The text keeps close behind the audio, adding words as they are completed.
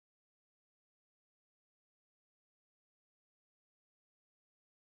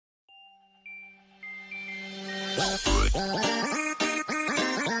Hey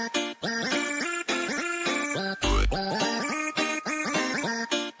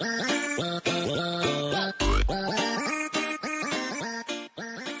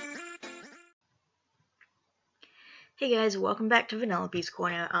guys, welcome back to Vanellope's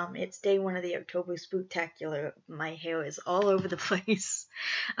Corner. It's day one of the October Spooktacular. My hair is all over the place.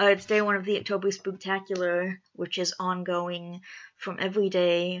 It's day one of the October Spooktacular, which is ongoing from every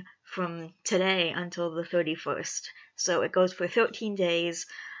day from today until the 31st. So it goes for 13 days.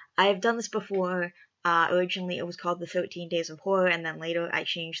 I've done this before. Originally it was called the 13 Days of Horror, and then later I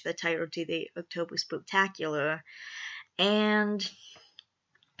changed the title to the October Spooktacular. And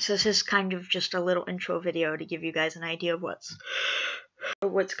so this is kind of just a little intro video to give you guys an idea of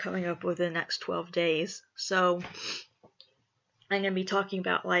what's coming up over the next 12 days. So I'm going to be talking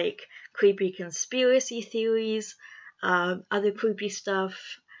about like creepy conspiracy theories, other creepy stuff.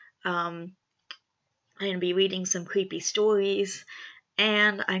 I'm going to be reading some creepy stories,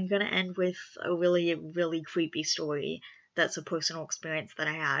 and I'm going to end with a really, really creepy story that's a personal experience that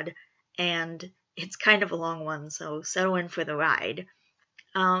I had, and it's kind of a long one, so settle in for the ride.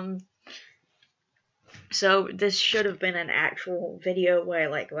 So this should have been an actual video where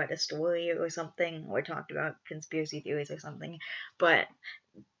I like read a story or something, or talked about conspiracy theories or something, but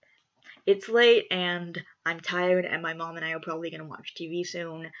it's late and I'm tired, and my mom and I are probably gonna watch TV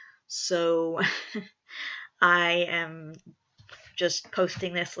soon, so I am just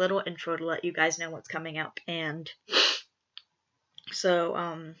posting this little intro to let you guys know what's coming up. And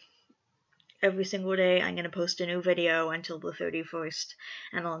so every single day I'm going to post a new video until the 31st,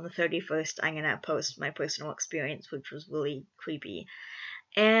 and on the 31st I'm going to post my personal experience, which was really creepy.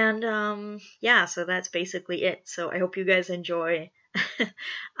 And yeah, so that's basically it. So I hope you guys enjoy.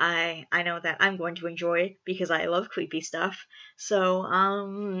 I know that I'm going to enjoy because I love creepy stuff. So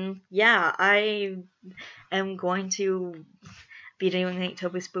yeah, I am going to be doing the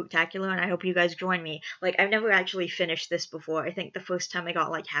October Spooktacular, and I hope you guys join me. Like, I've never actually finished this before. I think the first time I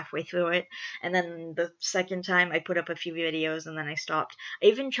got like halfway through it, and then the second time I put up a few videos and then I stopped. I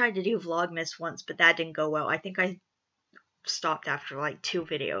even tried to do Vlogmas once, but that didn't go well. I think I stopped after like 2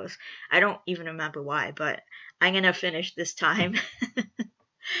 videos. I don't even remember why, but I'm gonna finish this time.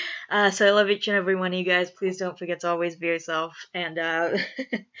 So I love each and every one of you guys. Please don't forget to always be yourself. And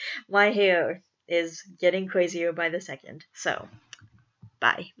my hair is getting crazier by the second. So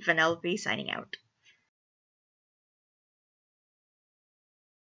bye. Vanellope signing out.